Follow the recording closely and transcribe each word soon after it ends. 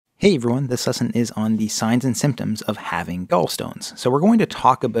Hey everyone, this lesson is on the signs and symptoms of having gallstones. So we're going to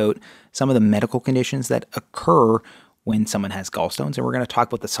talk about some of the medical conditions that occur when someone has gallstones, and we're going to talk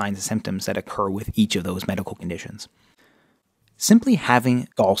about the signs and symptoms that occur with each of those medical conditions. Simply having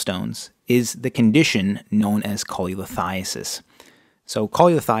gallstones is the condition known as cholelithiasis. So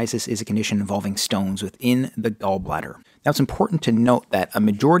cholelithiasis is a condition involving stones within the gallbladder. Now it's important to note that a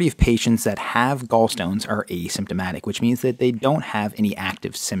majority of patients that have gallstones are asymptomatic, which means that they don't have any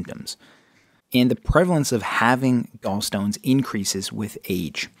active symptoms. And the prevalence of having gallstones increases with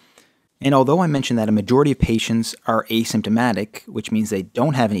age. And although I mentioned that a majority of patients are asymptomatic, which means they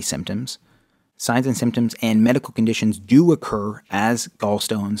don't have any symptoms, signs and symptoms and medical conditions do occur as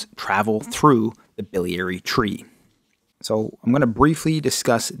gallstones travel through the biliary tree. So I'm going to briefly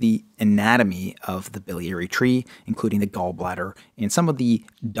discuss the anatomy of the biliary tree, including the gallbladder and some of the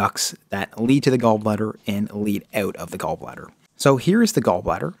ducts that lead to the gallbladder and lead out of the gallbladder. So here is the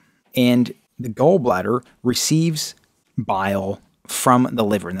gallbladder, and the gallbladder receives bile from the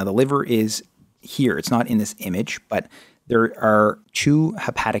liver. Now the liver is here. It's not in this image, but there are two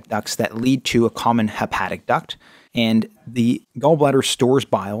hepatic ducts that lead to a common hepatic duct, and the gallbladder stores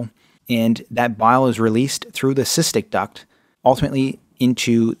bile, and that bile is released through the cystic duct, ultimately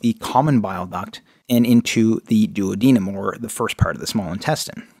into the common bile duct and into the duodenum, or the first part of the small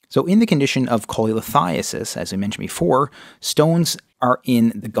intestine. So in the condition of cholelithiasis, as I mentioned before, stones are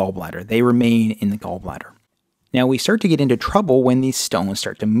in the gallbladder. They remain in the gallbladder. Now we start to get into trouble when these stones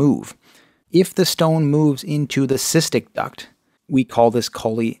start to move. If the stone moves into the cystic duct, we call this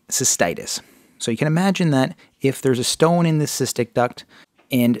cholecystitis. So you can imagine that if there's a stone in the cystic duct,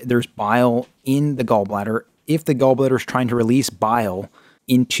 and there's bile in the gallbladder, if the gallbladder is trying to release bile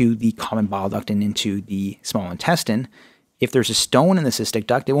into the common bile duct and into the small intestine, if there's a stone in the cystic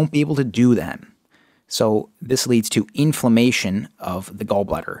duct, it won't be able to do that. So this leads to inflammation of the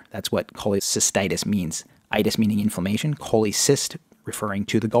gallbladder. That's what cholecystitis means. Itis meaning inflammation, cholecyst referring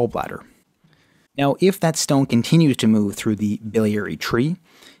to the gallbladder. Now, if that stone continues to move through the biliary tree,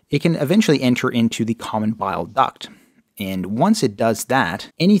 it can eventually enter into the common bile duct. And once it does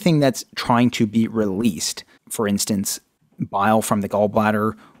that, anything that's trying to be released, for instance, bile from the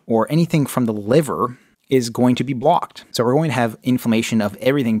gallbladder or anything from the liver, is going to be blocked. So we're going to have inflammation of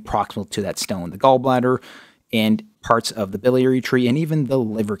everything proximal to that stone. The gallbladder and parts of the biliary tree, and even the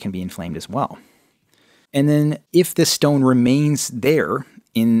liver can be inflamed as well. And then if this stone remains there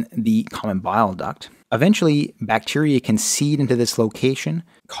in the common bile duct, eventually bacteria can seed into this location,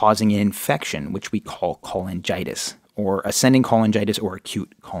 causing an infection, which we call cholangitis, or ascending cholangitis, or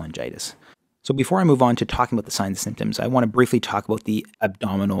acute cholangitis. So before I move on to talking about the signs and symptoms, I want to briefly talk about the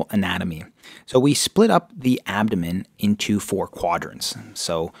abdominal anatomy. So we split up the abdomen into 4 quadrants.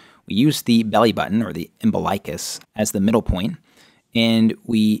 So we use the belly button, or the umbilicus, as the middle point, and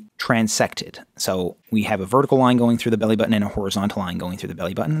we transect it. So we have a vertical line going through the belly button and a horizontal line going through the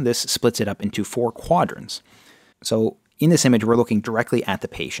belly button. This splits it up into 4 quadrants. So in this image, we're looking directly at the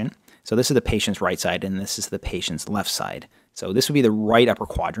patient. So this is the patient's right side, and this is the patient's left side. So this would be the right upper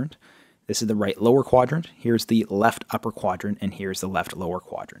quadrant. This is the right lower quadrant. Here's the left upper quadrant, and here's the left lower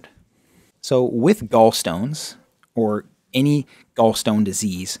quadrant. So with gallstones, or any gallstone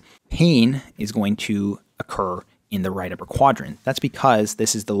disease, pain is going to occur in the right upper quadrant. That's because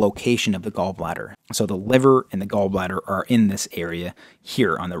this is the location of the gallbladder. So the liver and the gallbladder are in this area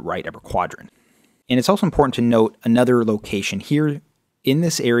here on the right upper quadrant. And it's also important to note another location here. In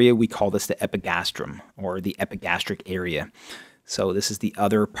this area, we call this the epigastrum, or the epigastric area. So this is the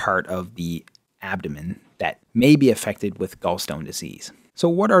other part of the abdomen that may be affected with gallstone disease. So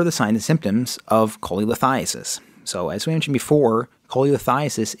what are the signs and symptoms of cholelithiasis? So as we mentioned before,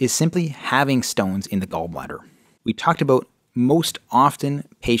 cholelithiasis is simply having stones in the gallbladder. We talked about most often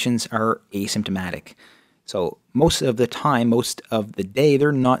patients are asymptomatic. So most of the time, most of the day,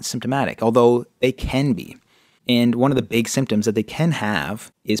 they're not symptomatic, although they can be. And one of the big symptoms that they can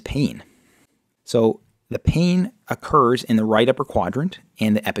have is pain. So the pain occurs in the right upper quadrant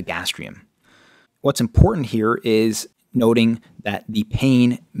and the epigastrium. What's important here is noting that the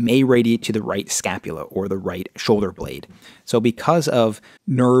pain may radiate to the right scapula, or the right shoulder blade. So because of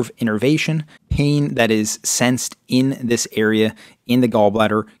nerve innervation, pain that is sensed in this area in the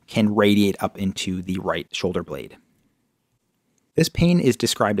gallbladder can radiate up into the right shoulder blade. This pain is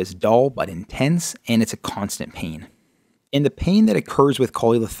described as dull but intense, and it's a constant pain. And the pain that occurs with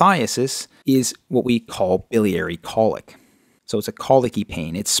cholelithiasis is what we call biliary colic. So it's a colicky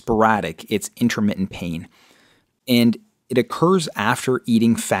pain. It's sporadic. It's intermittent pain. And it occurs after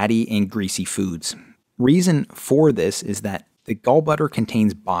eating fatty and greasy foods. Reason for this is that the gallbladder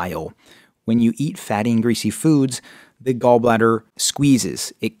contains bile. When you eat fatty and greasy foods, the gallbladder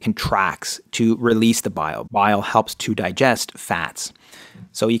squeezes, it contracts to release the bile. Bile helps to digest fats.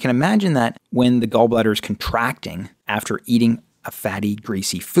 So you can imagine that when the gallbladder is contracting after eating a fatty,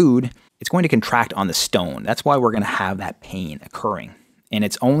 greasy food, it's going to contract on the stone. That's why we're going to have that pain occurring. And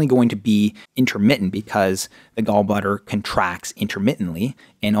it's only going to be intermittent because the gallbladder contracts intermittently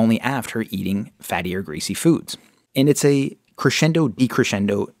and only after eating fatty or greasy foods. And it's a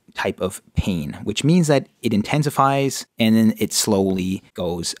crescendo-decrescendo type of pain, which means that it intensifies and then it slowly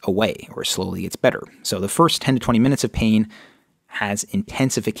goes away or slowly gets better. So the first 10 to 20 minutes of pain has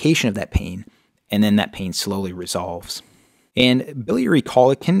intensification of that pain, and then that pain slowly resolves. And biliary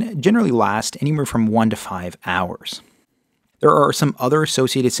colic can generally last anywhere from 1 to 5 hours. There are some other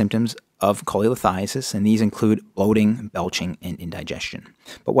associated symptoms of cholelithiasis, and these include bloating, belching, and indigestion.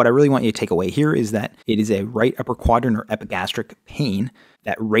 But what I really want you to take away here is that it is a right upper quadrant or epigastric pain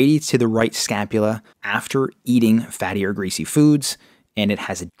that radiates to the right scapula after eating fatty or greasy foods, and it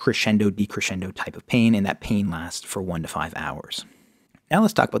has a crescendo-decrescendo type of pain, and that pain lasts for 1 to 5 hours. Now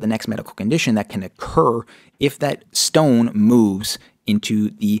let's talk about the next medical condition that can occur if that stone moves into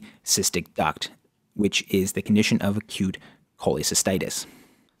the cystic duct, which is the condition of acute cholecystitis.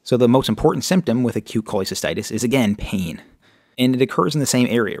 So the most important symptom with acute cholecystitis is, again, pain. And it occurs in the same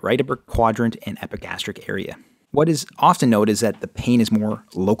area, right upper quadrant and epigastric area. What is often noted is that the pain is more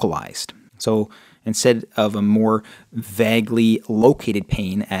localized. So instead of a more vaguely located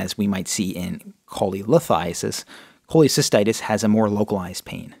pain, as we might see in cholelithiasis, cholecystitis has a more localized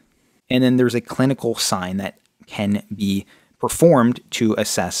pain. And then there's a clinical sign that can be performed to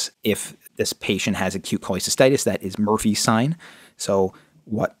assess if this patient has acute cholecystitis. That is Murphy's sign. So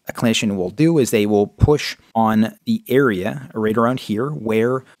what a clinician will do is they will push on the area right around here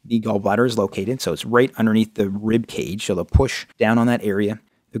where the gallbladder is located. So it's right underneath the rib cage. So they'll push down on that area.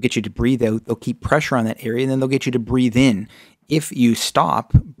 They'll get you to breathe out. They'll keep pressure on that area, and then they'll get you to breathe in. If you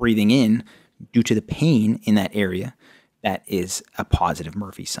stop breathing in due to the pain in that area, that is a positive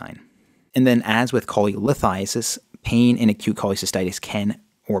Murphy sign. And then, as with cholelithiasis, pain in acute cholecystitis can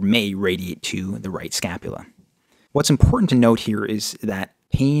or may radiate to the right scapula. What's important to note here is that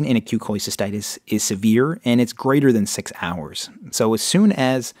pain in acute cholecystitis is severe and it's greater than 6 hours. So as soon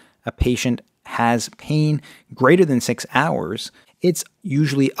as a patient has pain greater than 6 hours, it's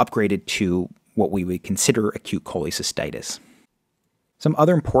usually upgraded to what we would consider acute cholecystitis. Some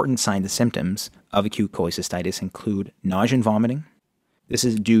other important signs and symptoms of acute cholecystitis include nausea and vomiting. This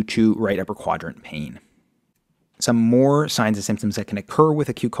is due to right upper quadrant pain. Some more signs and symptoms that can occur with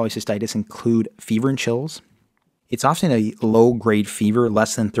acute cholecystitis include fever and chills. It's often a low-grade fever,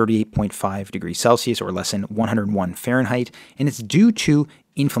 less than 38.5 degrees Celsius or less than 101 Fahrenheit, and it's due to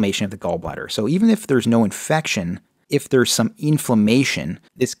inflammation of the gallbladder. So even if there's no infection, if there's some inflammation,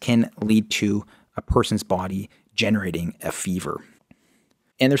 this can lead to a person's body generating a fever.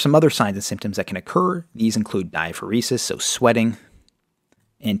 And there's some other signs and symptoms that can occur. These include diaphoresis, so sweating,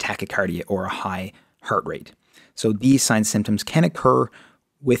 and tachycardia or a high heart rate. So these signs and symptoms can occur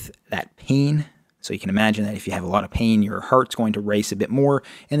with that pain. So you can imagine that if you have a lot of pain, your heart's going to race a bit more.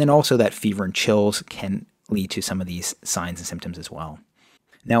 And then also that fever and chills can lead to some of these signs and symptoms as well.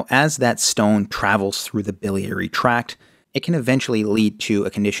 Now, as that stone travels through the biliary tract, it can eventually lead to a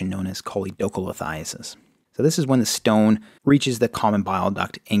condition known as Choledocholithiasis. So this is when the stone reaches the common bile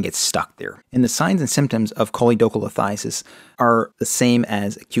duct and gets stuck there. And the signs and symptoms of Choledocholithiasis are the same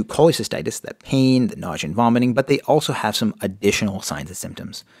as acute cholecystitis, that pain, the nausea and vomiting, but they also have some additional signs and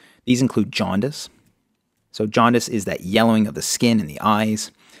symptoms. These include jaundice. So jaundice is that yellowing of the skin and the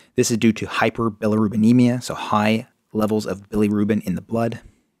eyes. This is due to hyperbilirubinemia, so high levels of bilirubin in the blood.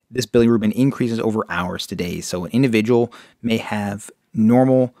 This bilirubin increases over hours to days. So an individual may have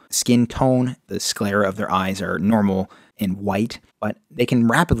normal skin tone, the sclera of their eyes are normal and white, but they can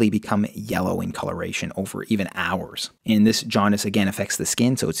rapidly become yellow in coloration over even hours. And this jaundice again affects the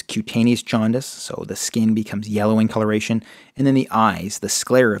skin, so it's cutaneous jaundice, so the skin becomes yellow in coloration, and then the eyes, the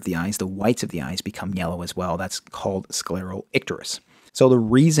sclera of the eyes, the whites of the eyes become yellow as well. That's called scleral icterus. So the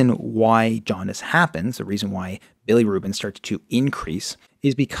reason why jaundice happens, the reason why bilirubin starts to increase,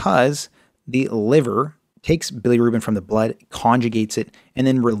 is because the liver takes bilirubin from the blood, conjugates it, and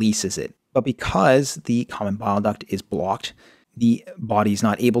then releases it. But because the common bile duct is blocked, the body is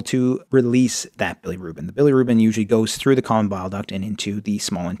not able to release that bilirubin. The bilirubin usually goes through the common bile duct and into the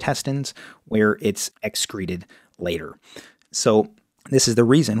small intestines where it's excreted later. So this is the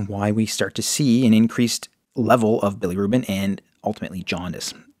reason why we start to see an increased level of bilirubin and ultimately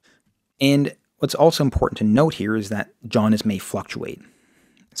jaundice. And what's also important to note here is that jaundice may fluctuate.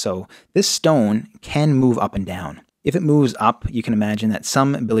 So this stone can move up and down. If it moves up, you can imagine that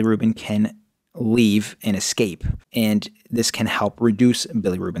some bilirubin can leave and escape, and this can help reduce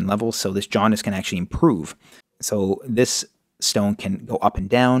bilirubin levels, so this jaundice can actually improve. So this stone can go up and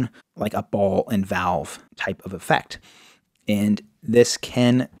down like a ball and valve type of effect, and this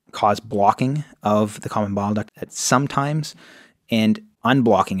can cause blocking of the common bile duct at some times and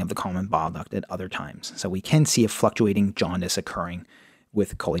unblocking of the common bile duct at other times. So we can see a fluctuating jaundice occurring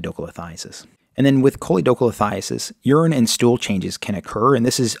with choledocholithiasis. And then with choledocholithiasis, urine and stool changes can occur, and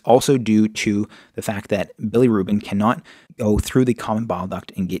this is also due to the fact that bilirubin cannot go through the common bile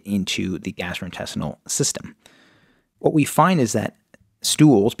duct and get into the gastrointestinal system. What we find is that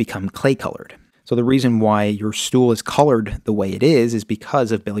stools become clay-colored. So the reason why your stool is colored the way it is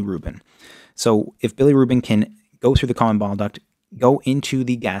because of bilirubin. So if bilirubin can go through the common bile duct, go into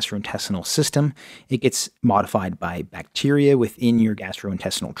the gastrointestinal system, it gets modified by bacteria within your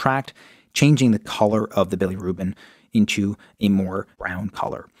gastrointestinal tract, changing the color of the bilirubin into a more brown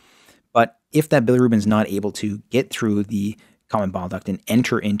color. But if that bilirubin is not able to get through the common bile duct and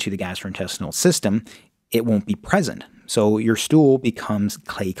enter into the gastrointestinal system, it won't be present. So your stool becomes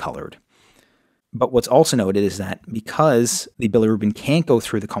clay-colored. But what's also noted is that because the bilirubin can't go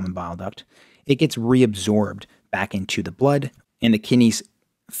through the common bile duct, it gets reabsorbed back into the blood, and the kidneys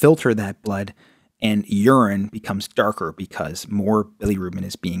filter that blood, and urine becomes darker because more bilirubin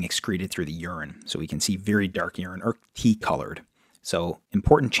is being excreted through the urine. So we can see very dark urine, or tea-colored. So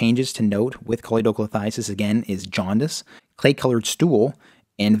important changes to note with choledocholithiasis, again, is jaundice, clay-colored stool,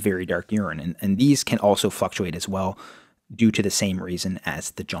 and very dark urine. And these can also fluctuate as well due to the same reason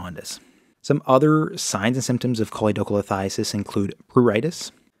as the jaundice. Some other signs and symptoms of choledocholithiasis include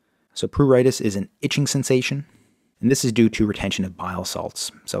pruritus. So pruritus is an itching sensation, and this is due to retention of bile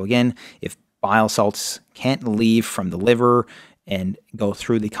salts. So again, if bile salts can't leave from the liver and go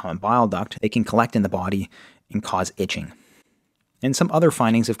through the common bile duct, they can collect in the body and cause itching. And some other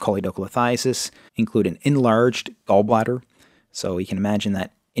findings of choledocholithiasis include an enlarged gallbladder. So you can imagine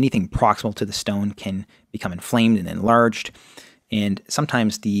that anything proximal to the stone can become inflamed and enlarged, and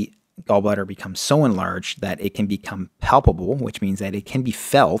sometimes the gallbladder becomes so enlarged that it can become palpable, which means that it can be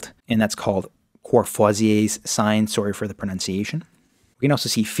felt, and that's called Courvoisier's sign. Sorry for the pronunciation. We can also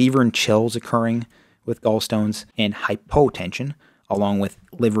see fever and chills occurring with gallstones, and hypotension, along with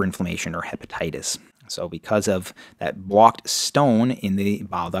liver inflammation or hepatitis. So because of that blocked stone in the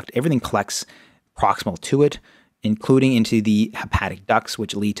bile duct, everything collects proximal to it, including into the hepatic ducts,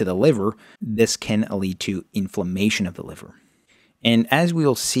 which lead to the liver. This can lead to inflammation of the liver. And as we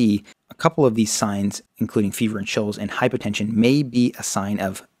will see, a couple of these signs, including fever and chills and hypotension, may be a sign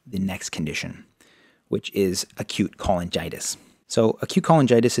of the next condition, which is acute cholangitis. So acute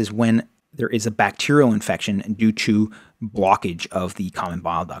cholangitis is when there is a bacterial infection due to blockage of the common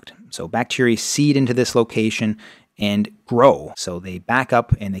bile duct. So bacteria seed into this location and grow. So they back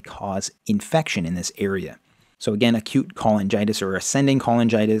up and they cause infection in this area. So again, acute cholangitis or ascending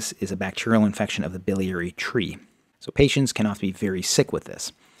cholangitis is a bacterial infection of the biliary tree. So patients can often be very sick with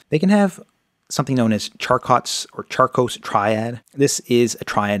this. They can have something known as Charcot's or Charcot's triad. This is a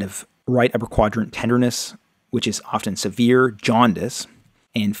triad of right upper quadrant tenderness, which is often severe, jaundice,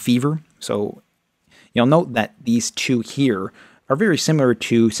 and fever. So you'll note that these two here are very similar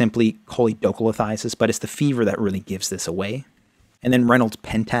to simply choledocholithiasis, but it's the fever that really gives this away. And then Reynolds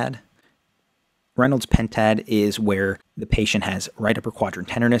pentad. Reynolds pentad is where the patient has right upper quadrant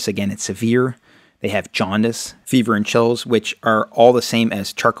tenderness. Again, it's severe. They have jaundice, fever, and chills, which are all the same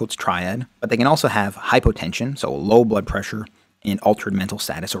as Charcot's triad, but they can also have hypotension, so low blood pressure, and altered mental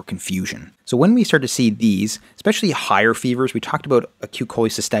status or confusion. So when we start to see these, especially higher fevers, we talked about acute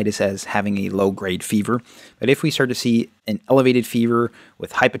cholecystitis as having a low-grade fever, but if we start to see an elevated fever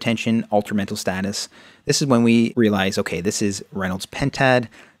with hypotension, altered mental status, this is when we realize, okay, this is Reynolds pentad,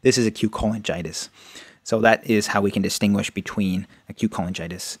 this is acute cholangitis. So that is how we can distinguish between acute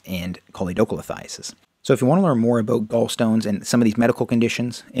cholangitis and choledocholithiasis. So if you want to learn more about gallstones and some of these medical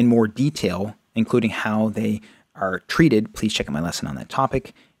conditions in more detail, including how they are treated, please check out my lesson on that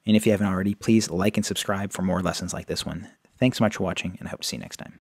topic. And if you haven't already, please like and subscribe for more lessons like this one. Thanks so much for watching, and I hope to see you next time.